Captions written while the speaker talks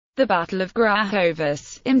The Battle of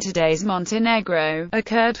Grahovac, in today's Montenegro,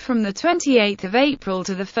 occurred from the 28th of April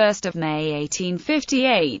to the 1st of May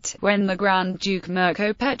 1858, when the Grand Duke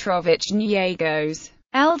Mirko Petrović-Njegoš,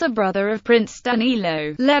 elder brother of Prince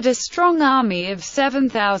Danilo, led a strong army of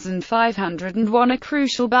 7,500 and won a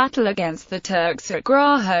crucial battle against the Turks at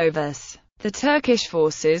Grahovac. The Turkish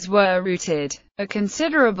forces were routed. A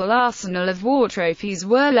considerable arsenal of war trophies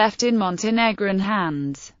were left in Montenegrin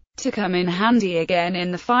hands, to come in handy again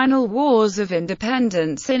in the final wars of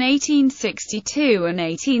independence in 1862 and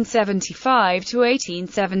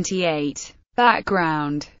 1875–1878.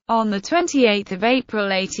 Background: on the 28th of April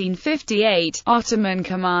 1858, Ottoman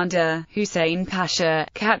commander Hüseyin Pasha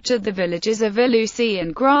captured the villages of Ilusi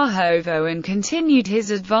and Grahovo and continued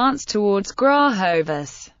his advance towards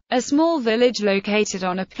Grahovac, a small village located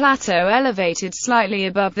on a plateau elevated slightly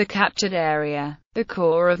above the captured area. The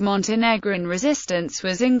core of Montenegrin resistance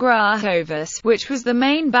was in Grahovac, which was the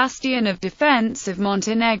main bastion of defense of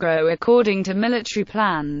Montenegro according to military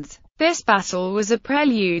plans. This battle was a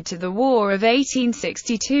prelude to the War of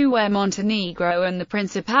 1862, where Montenegro and the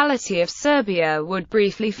Principality of Serbia would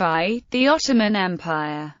briefly fight the Ottoman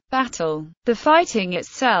Empire. Battle. The fighting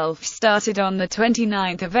itself started on the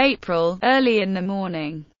 29th of April, early in the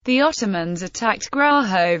morning. The Ottomans attacked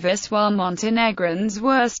Grahovac while Montenegrins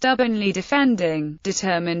were stubbornly defending,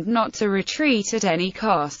 determined not to retreat at any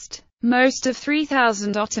cost. Most of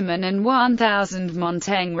 3,000 Ottoman and 1,000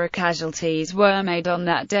 Montenegro casualties were made on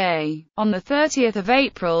that day. On the 30th of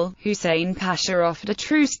April, Hüseyin Pasha offered a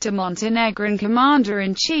truce to Montenegrin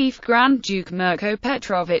Commander-in-Chief Grand Duke Mirko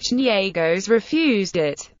Petrović-Njegoš refused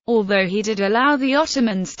it, although he did allow the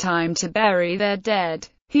Ottomans time to bury their dead.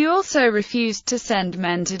 He also refused to send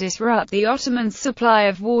men to disrupt the Ottomans' supply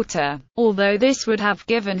of water. Although this would have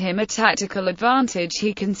given him a tactical advantage,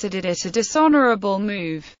 he considered it a dishonorable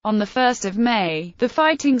move. On the 1st of May, the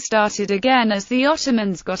fighting started again as the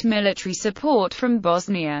Ottomans got military support from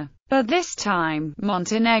Bosnia. But this time,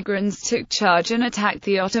 Montenegrins took charge and attacked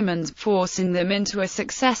the Ottomans, forcing them into a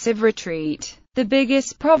successive retreat. The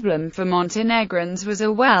biggest problem for Montenegrins was a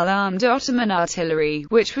well-armed Ottoman artillery,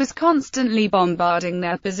 which was constantly bombarding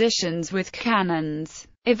their positions with cannons.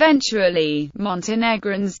 Eventually,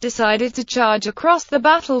 Montenegrins decided to charge across the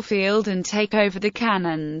battlefield and take over the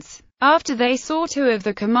cannons. After they saw two of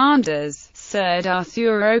the commanders, Serdar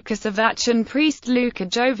Thurokovac and priest Luka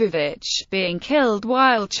Jovovic, being killed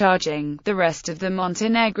while charging, the rest of the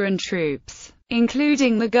Montenegrin troops,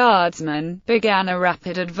 including the guardsmen, began a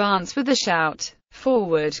rapid advance with a shout,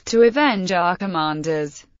 "Forward, to avenge our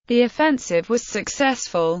commanders." The offensive was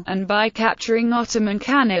successful, and by capturing Ottoman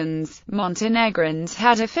cannons, Montenegrins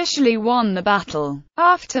had officially won the battle.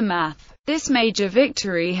 Aftermath. This major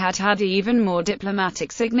victory had even more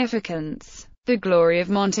diplomatic significance. The glory of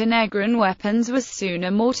Montenegrin weapons was soon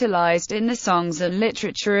immortalized in the songs and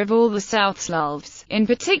literature of all the South Slavs, in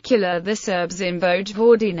particular the Serbs in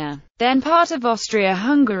Vojvodina, then part of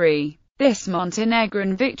Austria-Hungary. This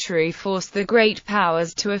Montenegrin victory forced the great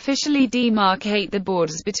powers to officially demarcate the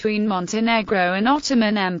borders between Montenegro and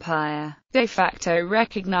Ottoman Empire, de facto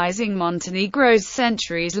recognizing Montenegro's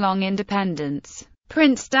centuries-long independence.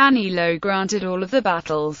 Prince Danilo granted all of the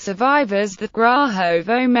battle survivors the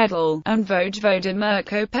Grahovo Medal, and Vojvoda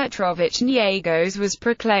Mirko Petrović-Njegoš was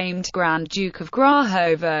proclaimed Grand Duke of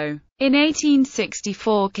Grahovo. In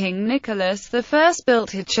 1864, King Nicholas I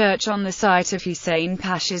built a church on the site of Hüseyin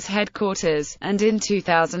Pasha's headquarters, and in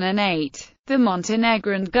 2008, the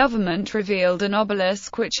Montenegrin government revealed an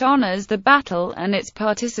obelisk which honors the battle and its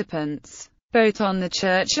participants. Both on the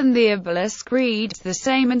church and the obelisk reads the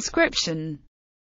same inscription.